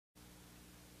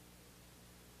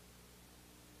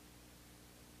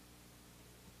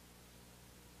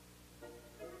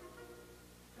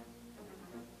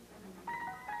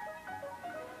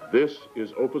This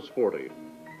is Opus 40,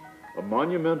 a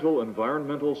monumental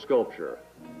environmental sculpture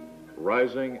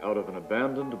rising out of an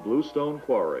abandoned bluestone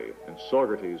quarry in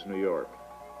Saugerties, New York.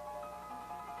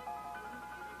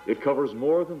 It covers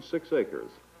more than 6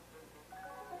 acres.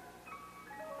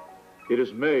 It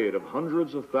is made of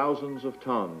hundreds of thousands of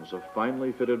tons of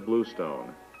finely fitted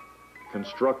bluestone,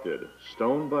 constructed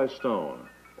stone by stone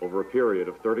over a period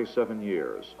of 37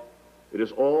 years. It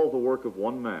is all the work of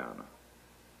one man,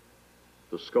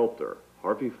 the sculptor,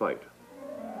 Harvey Fite.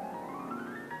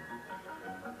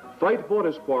 Fite bought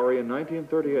his quarry in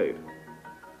 1938.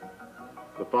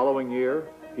 The following year,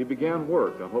 he began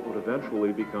work on what would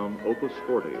eventually become Opus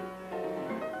 40.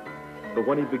 But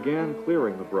when he began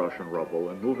clearing the brush and rubble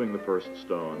and moving the first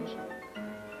stones,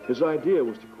 his idea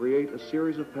was to create a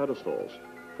series of pedestals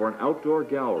for an outdoor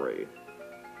gallery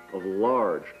of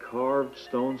large carved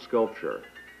stone sculpture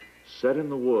set in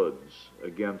the woods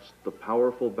against the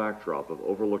powerful backdrop of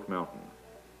Overlook Mountain.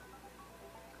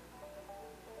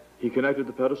 He connected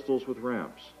the pedestals with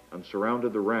ramps and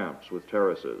surrounded the ramps with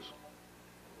terraces.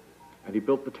 And he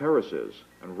built the terraces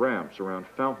and ramps around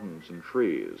fountains and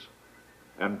trees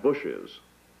and bushes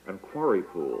and quarry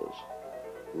pools,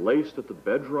 laced at the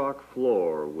bedrock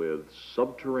floor with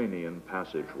subterranean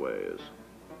passageways.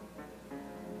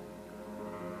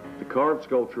 The carved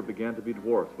sculpture began to be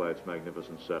dwarfed by its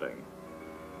magnificent setting,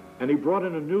 and he brought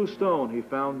in a new stone he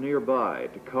found nearby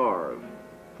to carve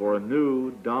for a new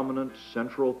dominant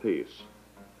central piece.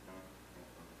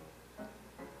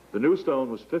 The new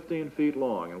stone was 15 feet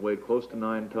long and weighed close to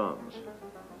 9 tons.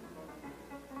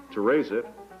 To raise it,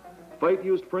 Fite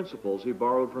used principles he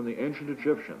borrowed from the ancient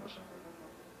Egyptians.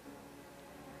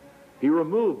 He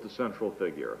removed the central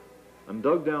figure and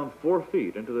dug down 4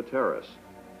 feet into the terrace.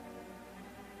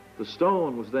 The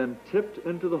stone was then tipped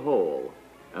into the hole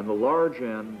and the large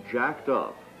end jacked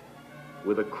up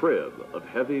with a crib of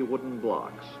heavy wooden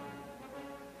blocks.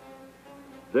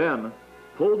 Then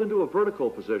pulled into a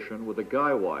vertical position with a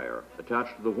guy wire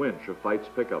attached to the winch of Fite's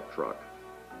pickup truck.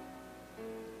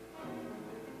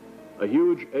 A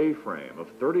huge A-frame of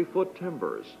 30-foot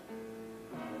timbers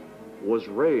was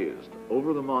raised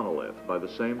over the monolith by the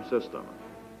same system.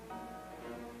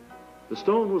 The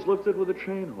stone was lifted with a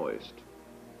chain hoist,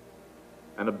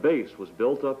 and a base was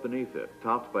built up beneath it,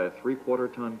 topped by a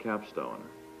 3/4-ton capstone.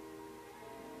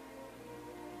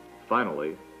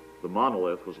 Finally, the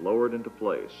monolith was lowered into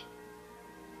place.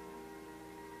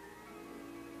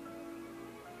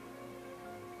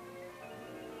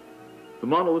 The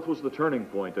monolith was the turning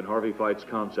point in Harvey Fite's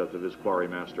concept of his quarry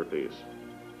masterpiece.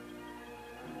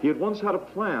 He had once had a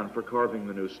plan for carving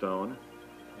the new stone,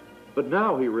 but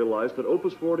now he realized that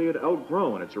Opus 40 had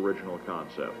outgrown its original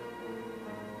concept.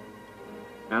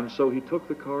 And so he took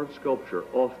the carved sculpture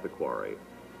off the quarry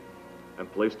and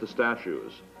placed the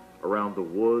statues around the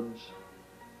woods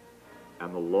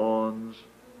and the lawns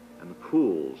and the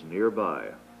pools nearby.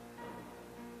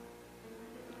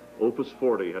 Opus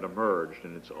 40 had emerged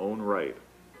in its own right.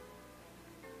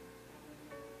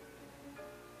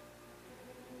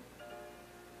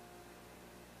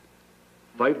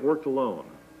 Fite worked alone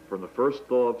from the first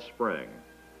thaw of spring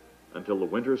until the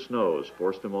winter snows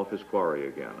forced him off his quarry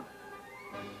again.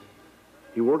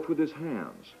 He worked with his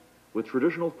hands, with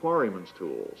traditional quarryman's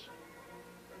tools,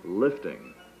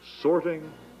 lifting,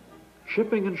 sorting,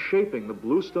 chipping and shaping the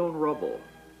bluestone rubble,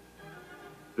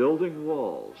 building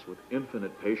walls with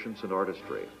infinite patience and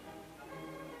artistry.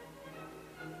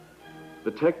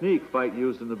 The technique Fite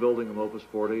used in the building of Opus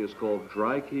 40 is called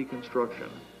dry key construction.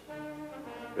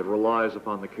 It relies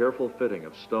upon the careful fitting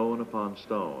of stone upon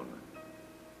stone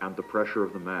and the pressure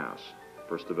of the mass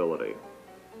for stability.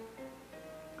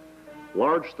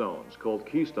 Large stones, called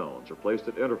keystones, are placed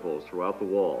at intervals throughout the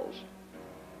walls.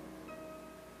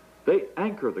 They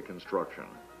anchor the construction,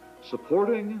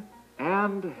 supporting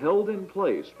and held in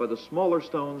place by the smaller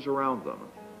stones around them.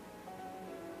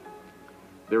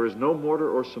 There is no mortar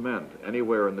or cement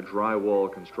anywhere in the dry wall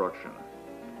construction.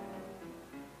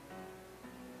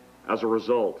 As a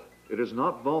result, it is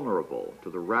not vulnerable to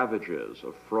the ravages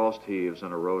of frost heaves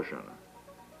and erosion.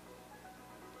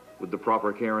 With the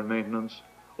proper care and maintenance,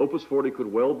 Opus 40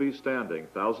 could well be standing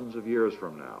thousands of years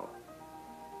from now.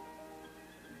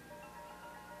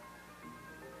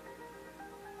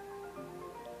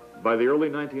 By the early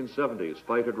 1970s,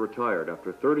 Fite had retired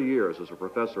after 30 years as a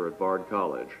professor at Bard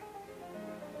College.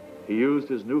 He used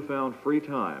his newfound free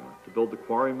time to build the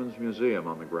Quarryman's Museum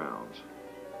on the grounds.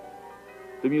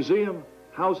 The museum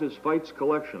houses Fite's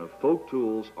collection of folk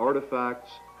tools,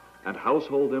 artifacts, and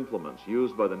household implements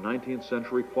used by the 19th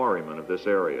century quarrymen of this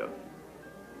area.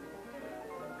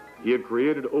 He had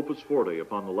created Opus 40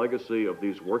 upon the legacy of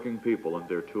these working people and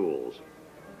their tools.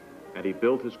 and he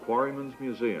built his Quarrymen's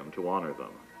Museum to honor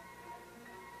them.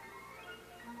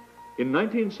 In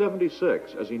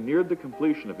 1976, as he neared the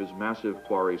completion of his massive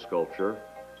quarry sculpture,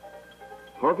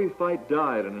 Harvey Fite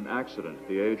died in an accident at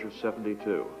the age of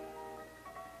 72.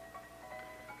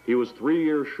 He was 3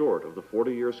 years short of the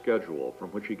 40-year schedule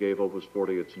from which he gave Opus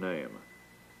 40 its name.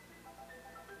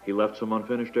 He left some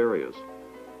unfinished areas.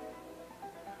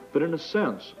 But in a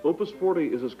sense, Opus 40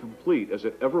 is as complete as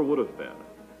it ever would have been.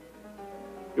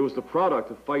 It was the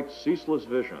product of Fite's ceaseless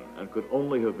vision and could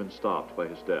only have been stopped by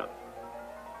his death.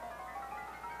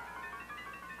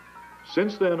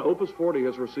 Since then, Opus 40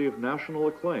 has received national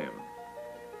acclaim.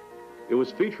 It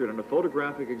was featured in a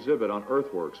photographic exhibit on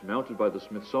earthworks mounted by the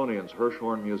Smithsonian's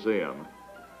Hirshhorn Museum,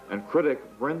 and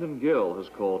critic Brendan Gill has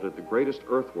called it the greatest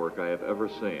earthwork I have ever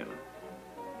seen.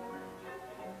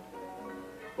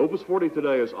 Opus 40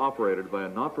 today is operated by a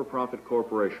not-for-profit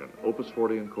corporation, Opus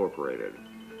 40 Incorporated.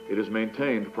 It is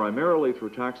maintained primarily through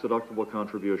tax-deductible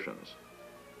contributions.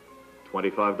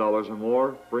 $25 or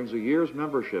more brings a year's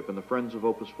membership in the Friends of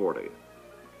Opus 40.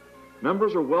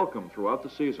 Members are welcome throughout the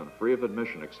season, free of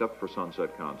admission except for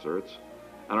sunset concerts,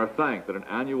 and are thanked at an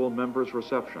annual members'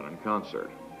 reception and concert.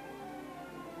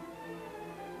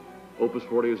 Opus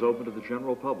 40 is open to the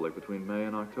general public between May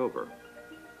and October.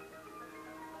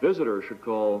 Visitors should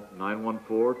call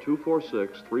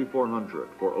 914-246-3400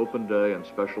 for open day and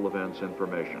special events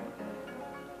information.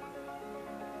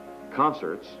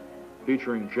 Concerts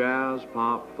featuring jazz,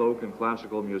 pop, folk, and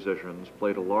classical musicians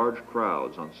play to large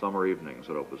crowds on summer evenings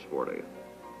at Opus 40.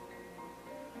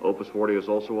 Opus 40 is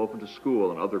also open to school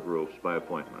and other groups by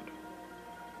appointment.